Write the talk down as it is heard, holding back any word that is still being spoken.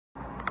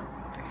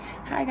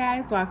Hi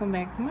guys, welcome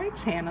back to my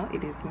channel.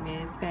 It is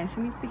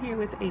MzFashionista here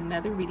with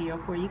another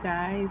video for you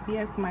guys.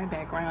 Yes, my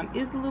background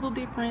is a little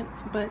different,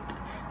 but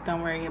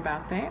don't worry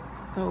about that.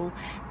 So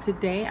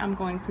today I'm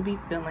going to be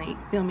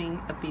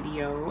filming a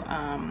video.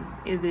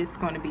 It is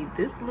going to be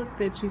this look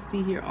that you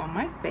see here on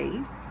my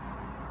face.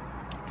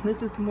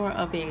 This is more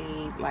of a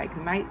like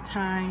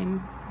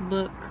nighttime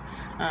look.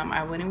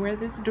 I wouldn't wear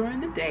this during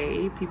the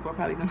day. People are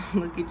probably gonna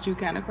look at you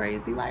kind of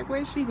crazy, like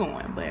where's she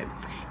going? But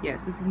yes,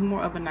 this is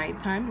more of a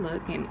nighttime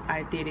look, and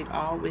I did it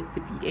all with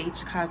the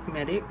BH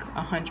Cosmetic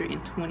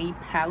 120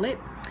 palette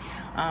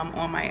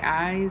on my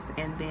eyes,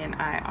 and then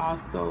I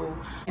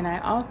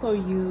also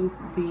use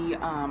the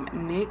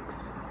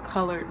NYX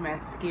colored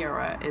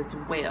mascara as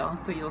well,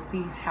 so you'll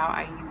see how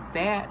I use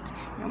that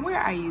and where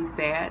I use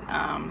that.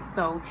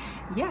 So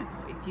yeah,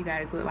 if you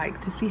guys would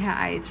like to see how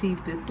I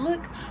achieve this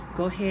look,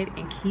 go ahead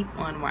and keep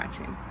on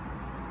watching.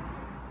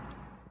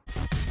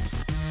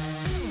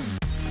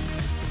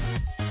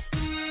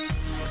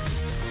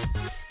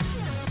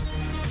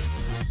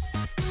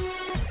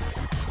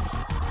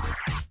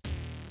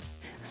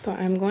 So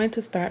I'm going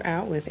to start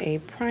out with a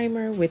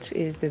primer, which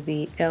is the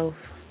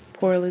e.l.f.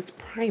 Poreless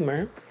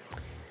Primer.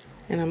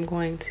 And I'm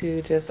going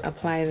to just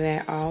apply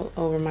that all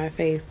over my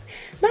face.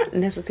 Not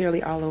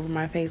necessarily all over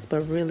my face,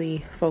 but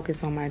really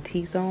focus on my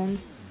T-zone.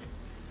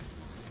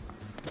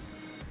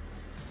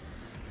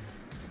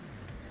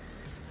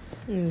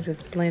 And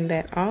just blend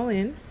that all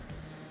in.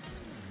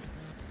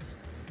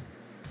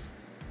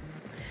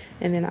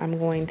 And then I'm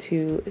going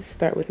to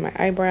start with my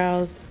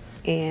eyebrows.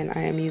 And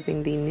I am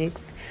using the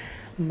NYX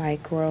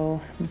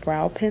Micro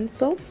Brow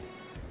Pencil.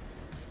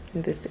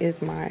 This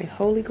is my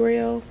holy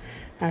grail.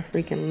 I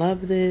freaking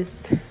love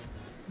this,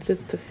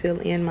 just to fill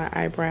in my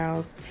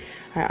eyebrows.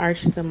 I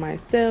arch them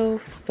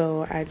myself,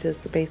 so I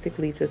just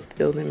basically just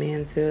fill them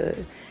in to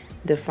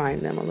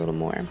define them a little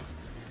more.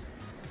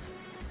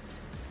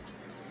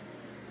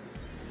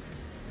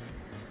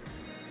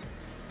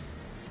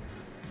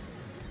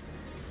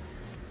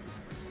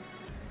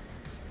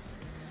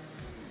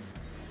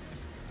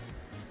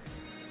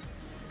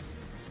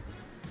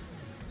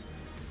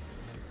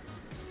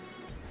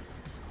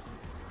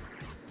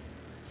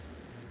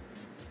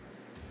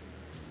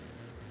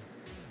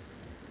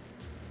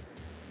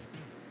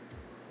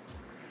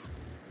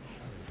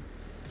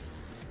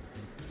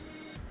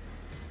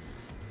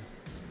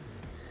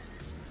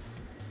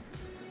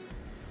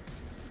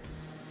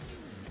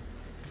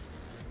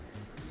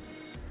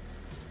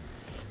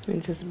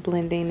 And just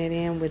blending it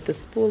in with the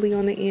spoolie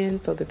on the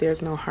end so that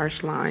there's no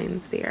harsh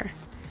lines there.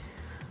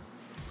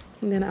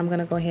 And then I'm going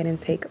to go ahead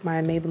and take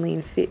my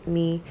Maybelline Fit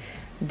Me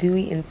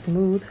Dewy +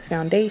 Smooth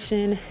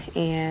foundation,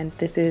 and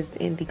this is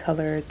in the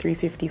color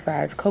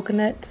 355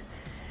 Coconut.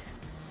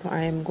 So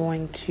I am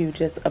going to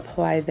just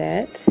apply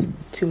that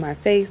to my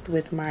face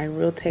with my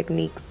Real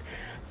Techniques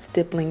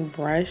stippling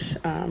brush.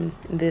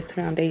 This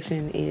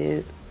foundation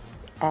is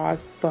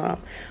awesome.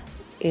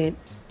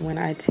 When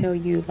I tell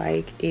you,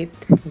 like, it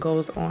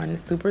goes on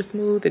super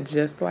smooth,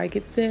 just like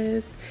it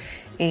says,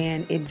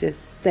 and it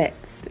just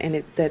sets, and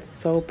it sets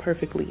so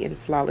perfectly and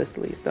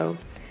flawlessly. So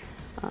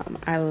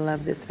I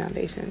love this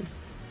foundation.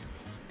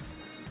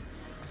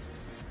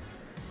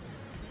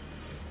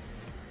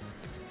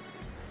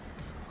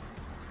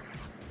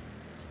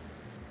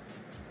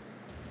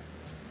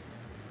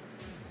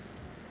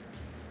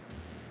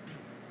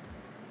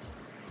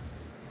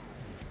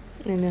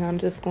 And then I'm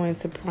just going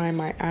to prime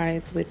my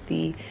eyes with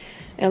the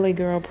LA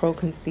Girl Pro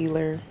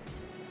Concealer.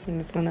 I'm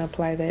just going to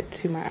apply that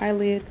to my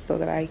eyelid so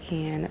that I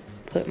can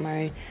put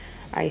my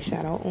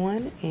eyeshadow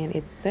on and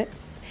it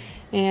sets.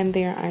 And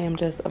there I am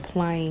just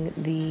applying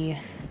the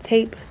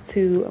tape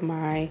to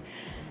my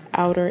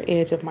outer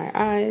edge of my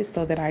eyes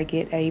so that I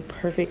get a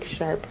perfect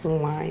sharp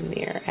line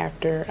there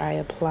after I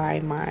apply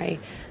my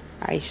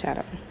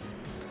eyeshadow.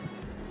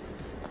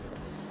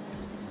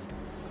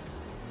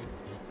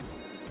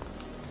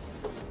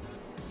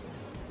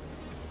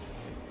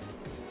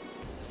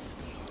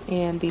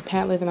 And the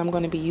palette that I'm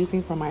going to be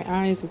using for my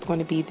eyes is going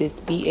to be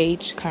this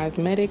BH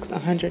Cosmetics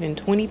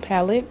 120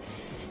 palette.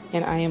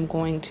 And I am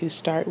going to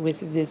start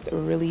with this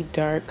really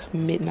dark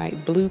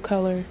midnight blue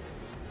color.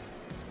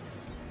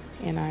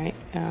 And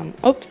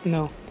oops,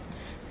 no.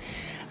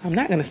 I'm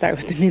not going to start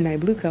with the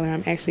midnight blue color.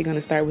 I'm actually going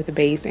to start with the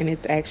base, and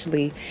it's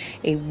actually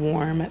a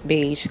warm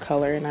beige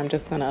color. And I'm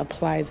just going to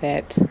apply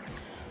that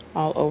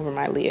all over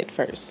my lid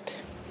first.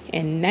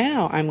 And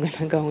now I'm going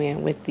to go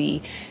in with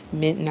the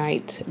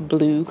midnight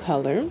blue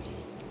color.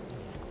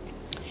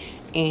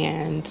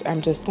 And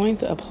I'm just going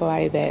to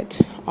apply that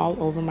all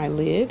over my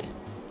lid.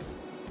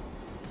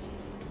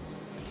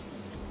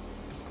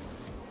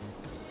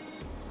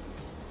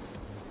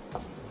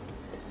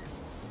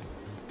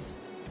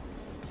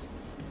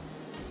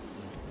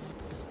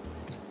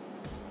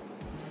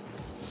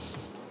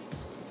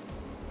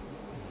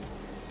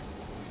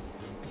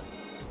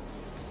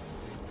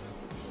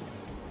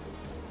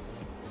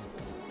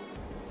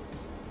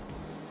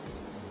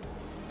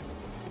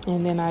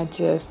 And then I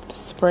just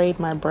sprayed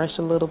my brush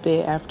a little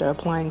bit after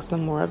applying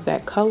some more of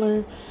that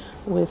color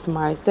with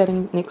my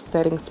NYX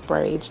setting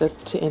spray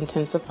just to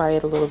intensify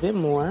it a little bit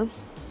more.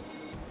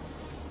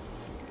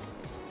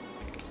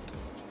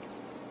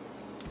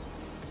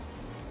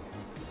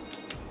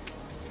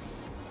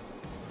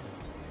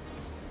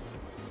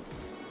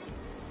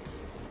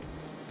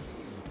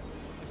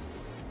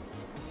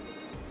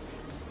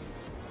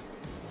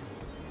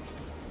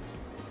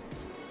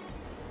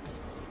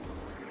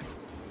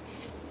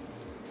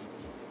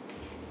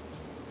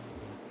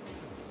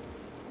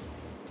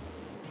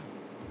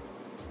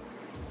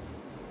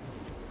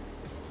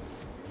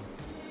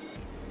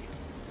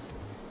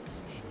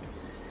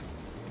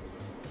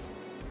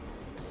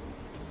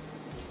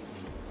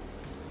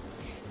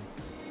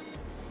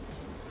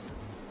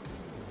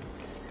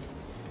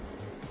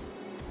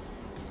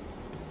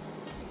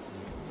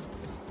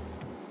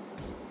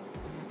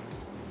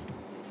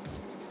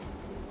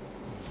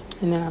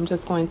 And then I'm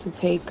just going to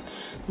take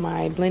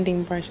my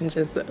blending brush and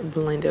just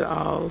blend it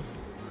all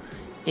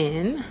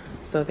in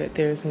so that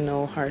there's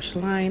no harsh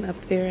line up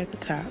there at the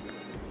top.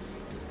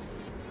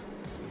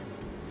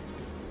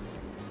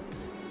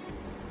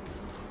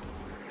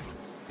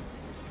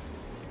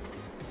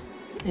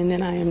 And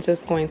then I am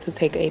just going to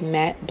take a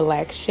matte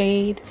black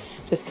shade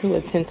just to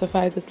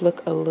intensify this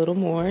look a little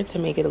more, to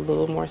make it a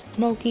little more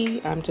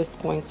smoky. I'm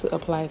just going to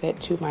apply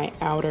that to my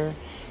outer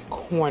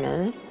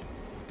corner.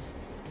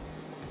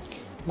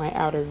 My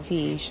outer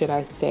V, should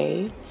I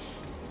say.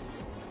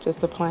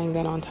 Just applying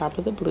that on top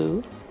of the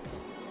blue.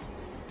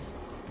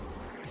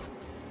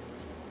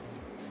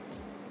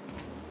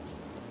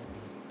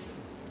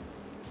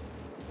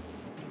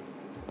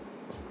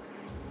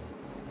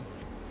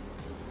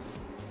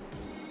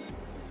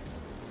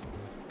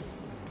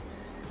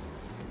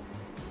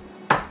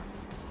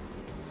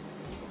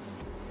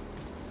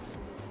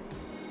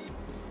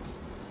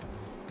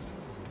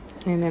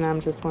 And then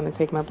I'm just going to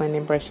take my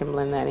blending brush and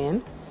blend that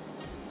in.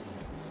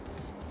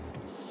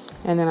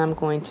 And then I'm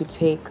going to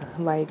take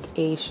like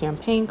a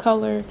champagne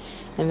color,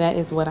 and that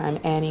is what I'm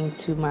adding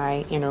to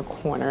my inner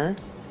corner.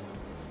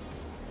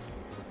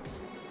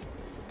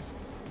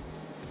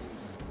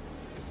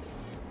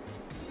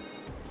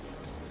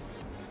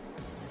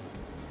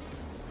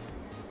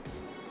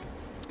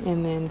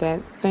 And then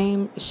that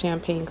same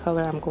champagne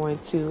color I'm going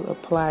to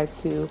apply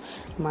to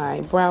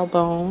my brow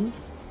bone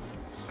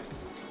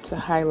to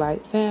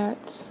highlight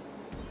that.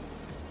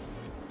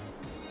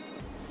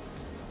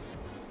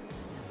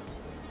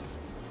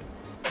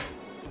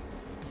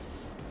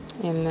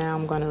 And now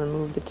I'm going to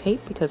remove the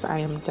tape because I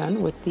am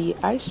done with the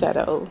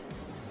eyeshadow.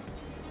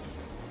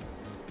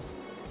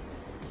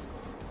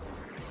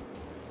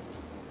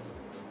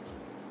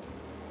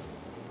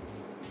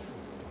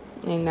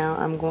 And now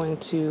I'm going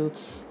to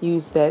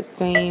use that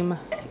same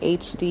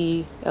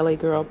HD LA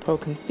Girl Pro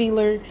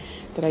Concealer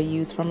that I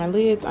use for my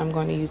lids. I'm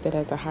going to use that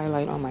as a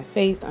highlight on my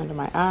face, under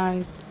my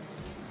eyes,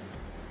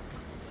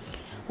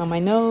 on my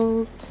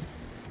nose,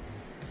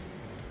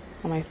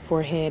 on my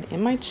forehead,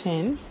 and my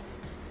chin.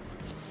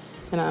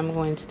 And I'm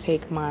going to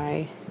take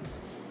my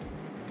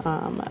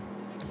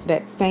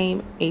that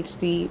same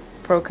HD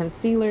Pro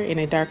Concealer in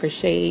a darker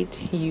shade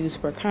to use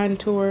for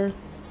contour.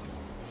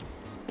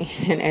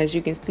 And as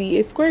you can see,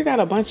 it squirted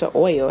out a bunch of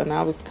oil and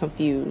I was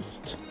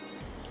confused.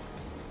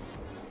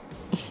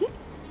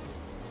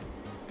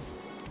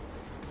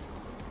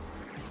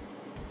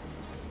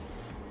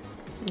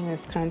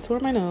 Let's contour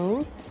my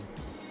nose.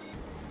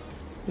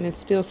 And it's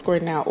still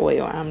squirting out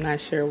oil. I'm not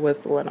sure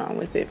what's going on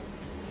with it.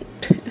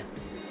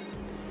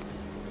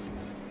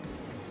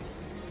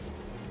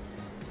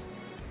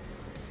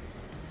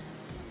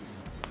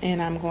 And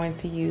I'm going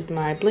to use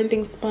my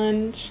blending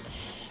sponge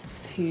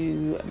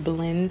to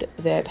blend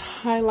that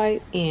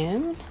highlight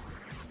in.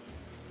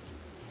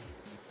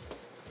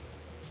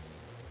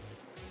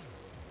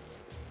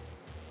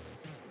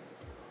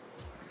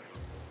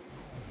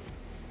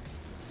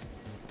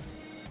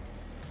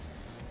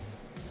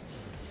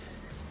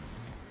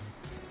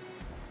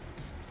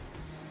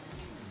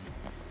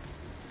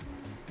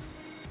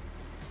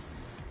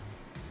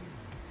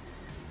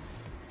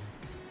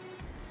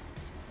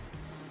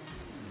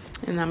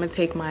 And I'm going to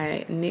take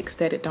my NYX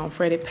Set It Don't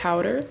Fret It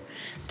powder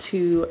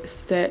to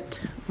set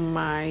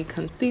my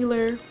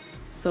concealer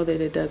so that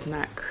it does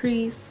not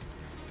crease.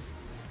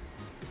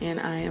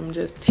 And I am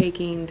just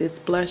taking this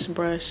blush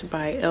brush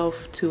by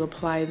e.l.f. to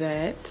apply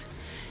that.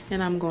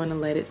 And I'm going to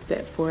let it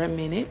set for a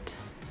minute.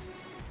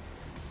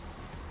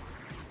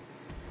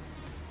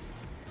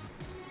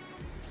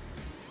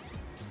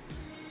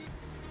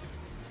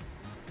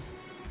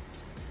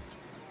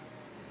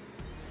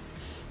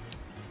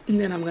 And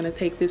then I'm going to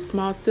take this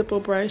small stipple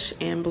brush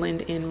and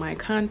blend in my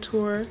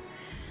contour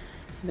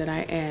that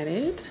I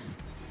added.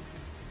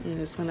 I'm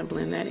just going to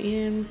blend that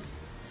in.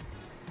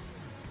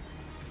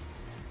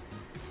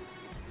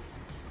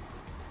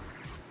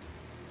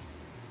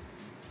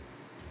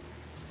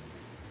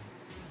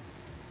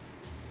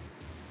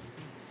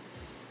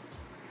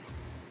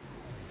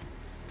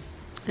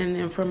 And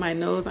then for my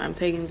nose, I'm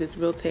taking this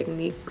Real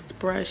Techniques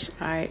brush.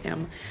 I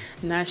am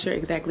not sure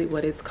exactly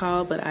what it's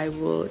called, but I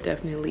will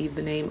definitely leave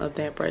the name of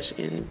that brush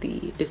in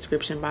the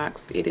description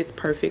box. It is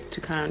perfect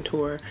to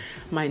contour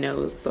my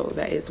nose, so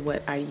that is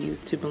what I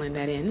use to blend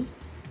that in.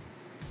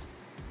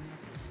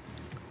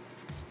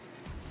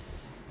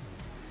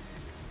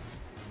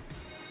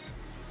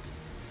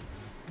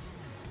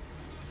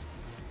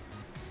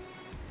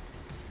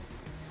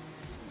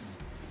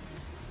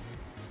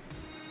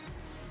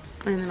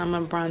 And then I'm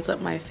gonna bronze up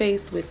my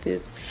face with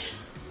this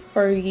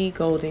Fergie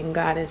Golden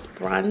Goddess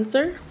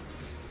bronzer.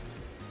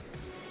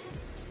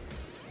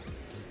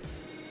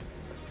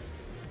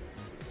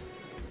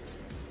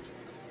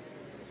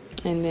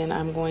 And then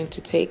I'm going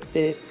to take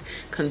this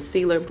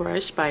concealer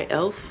brush by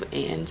e.l.f.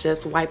 and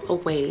just wipe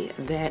away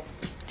that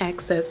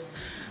excess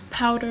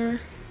powder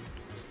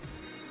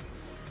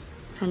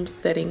from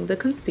setting the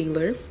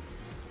concealer.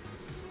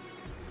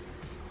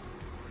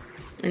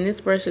 And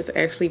this brush is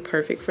actually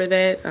perfect for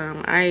that.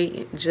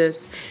 I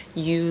just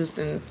use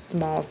in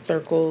small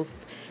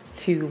circles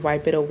to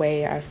wipe it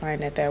away. I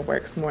find that that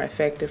works more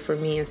effective for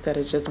me instead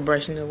of just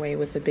brushing it away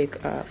with a big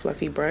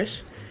fluffy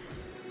brush.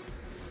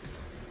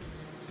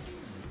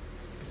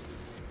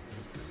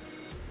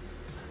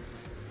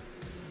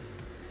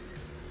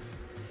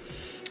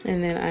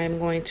 And then I'm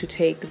going to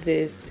take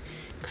this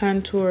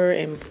contour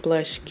and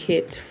blush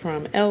kit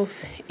from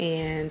e.l.f.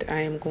 and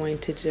I am going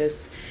to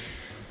just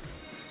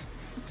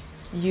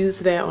use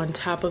that on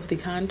top of the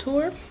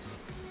contour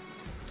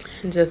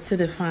just to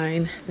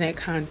define that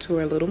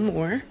contour a little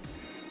more.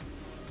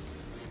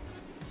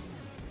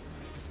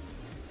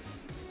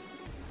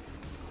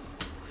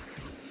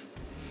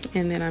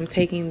 And then I'm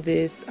taking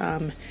this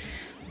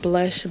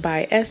blush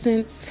by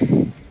Essence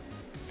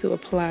to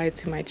apply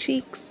to my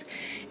cheeks,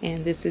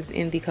 and this is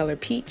in the color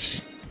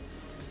Peach,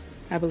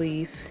 I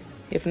believe.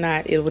 If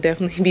not, it will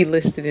definitely be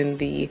listed in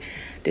the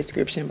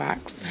description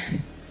box.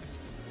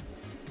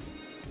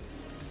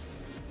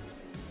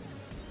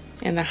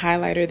 And the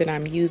highlighter that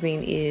I'm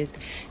using is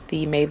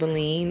the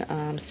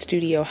Maybelline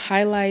Studio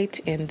Highlight,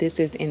 and this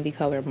is in the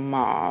color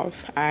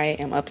Mauve. I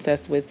am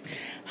obsessed with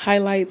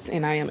highlights,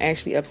 and I am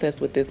actually obsessed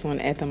with this one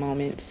at the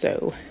moment,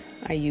 so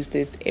I use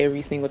this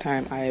every single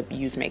time I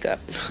use makeup.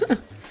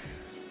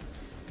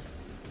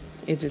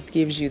 It just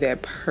gives you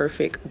that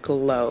perfect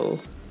glow.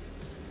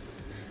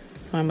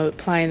 So I'm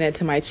applying that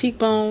to my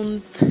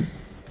cheekbones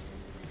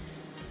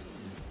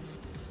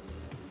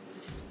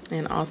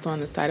and also on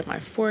the side of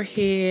my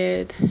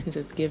forehead, and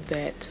just give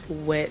that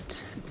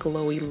wet,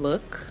 glowy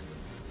look.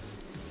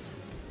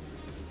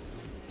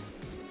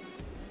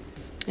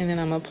 And then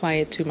I'm gonna apply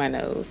it to my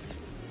nose.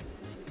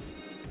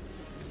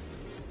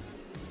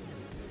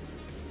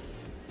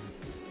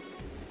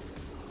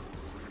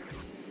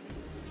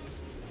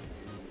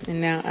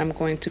 And now I'm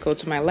going to go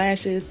to my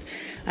lashes.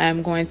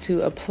 I'm going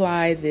to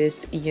apply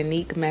this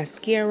Younique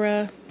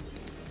mascara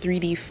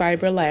 3D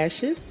fiber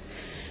lashes.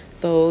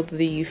 So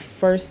the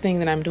first thing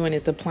that I'm doing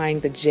is applying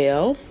the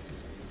gel,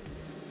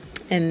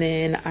 and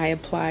then I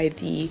apply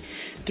the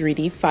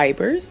 3D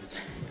fibers,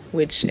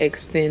 which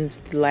extends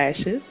the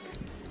lashes,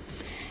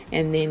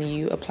 and then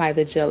you apply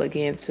the gel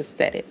again to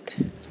set it.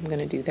 So I'm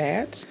gonna do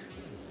that.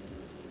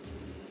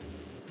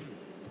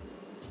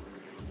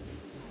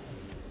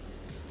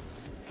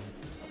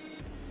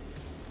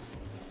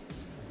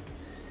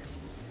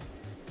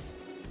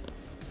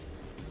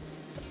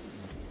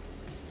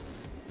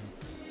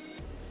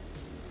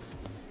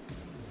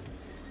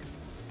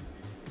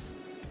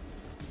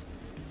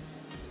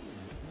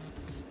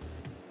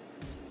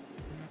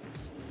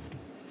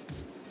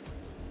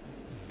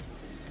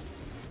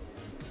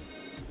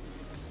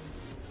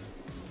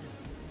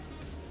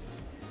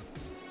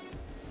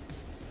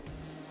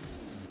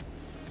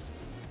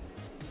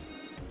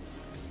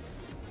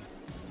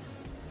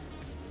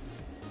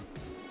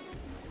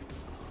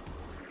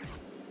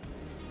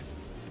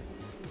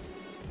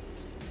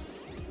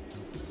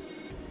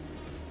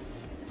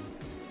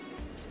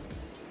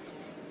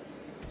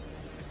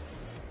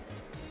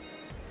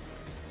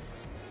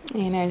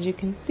 And as you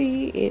can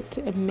see,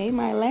 it made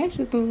my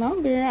lashes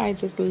longer. I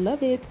just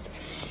love it.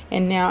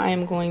 And now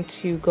I'm going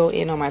to go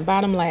in on my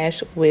bottom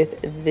lash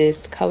with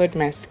this colored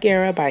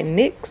mascara by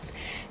NYX,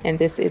 and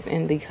this is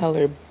in the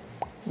color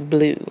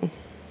Blue.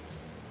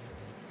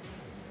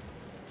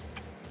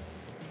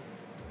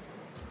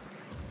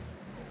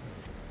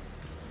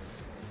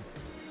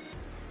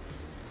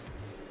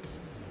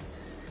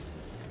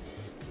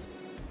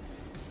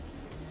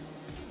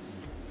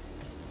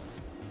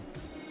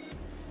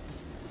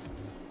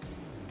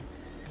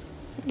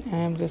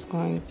 I'm just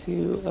going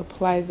to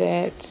apply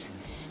that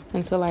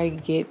until I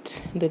get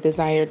the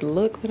desired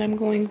look that I'm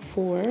going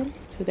for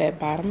to that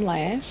bottom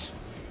lash.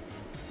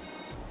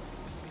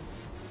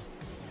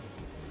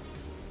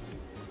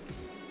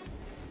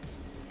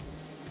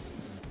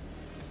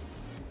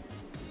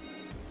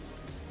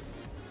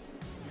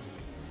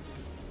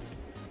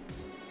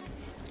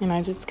 And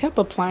I just kept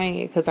applying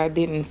it because I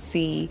couldn't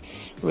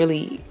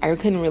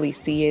really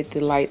see it.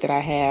 The light that I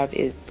have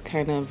is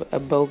kind of a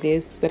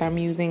bogus that I'm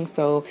using,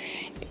 so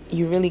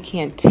you really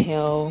can't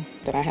tell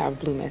that I have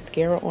blue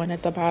mascara on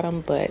at the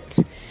bottom. But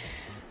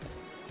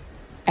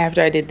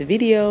after I did the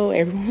video,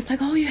 everyone was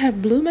like, oh, you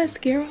have blue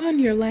mascara on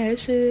your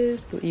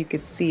lashes. You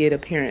could see it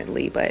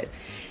apparently, but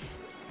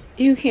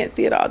you can't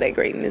see it all that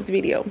great in this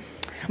video.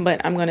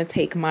 But I'm going to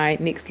take my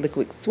NYX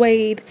Liquid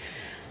Suede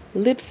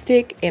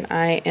lipstick, and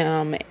I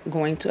am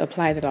going to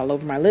apply that all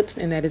over my lips,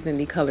 and that is in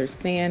the color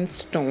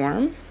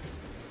Sandstorm.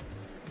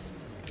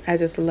 I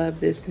just love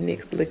this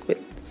NYX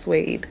Liquid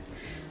Suede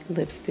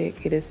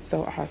lipstick. It is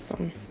so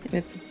awesome, and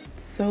it's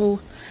so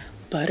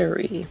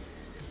buttery,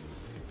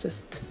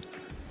 just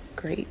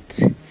great.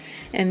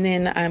 And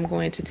then I'm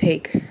going to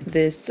take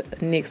this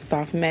NYX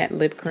Soft Matte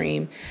Lip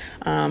Cream.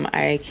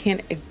 I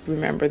can't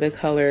remember the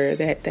color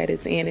that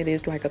is in. It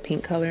is like a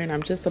pink color, and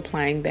I'm just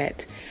applying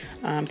that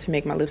to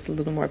make my lips a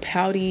little more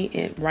pouty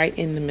and right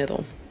in the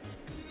middle.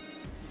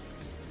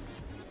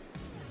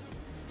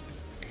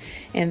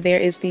 And there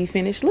is the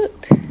finished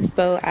look.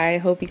 So I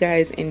hope you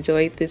guys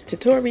enjoyed this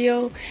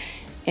tutorial,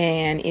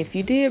 and if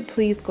you did,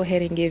 please go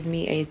ahead and give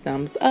me a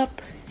thumbs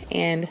up,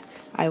 and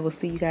I will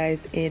see you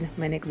guys in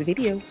my next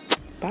video.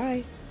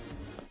 Bye.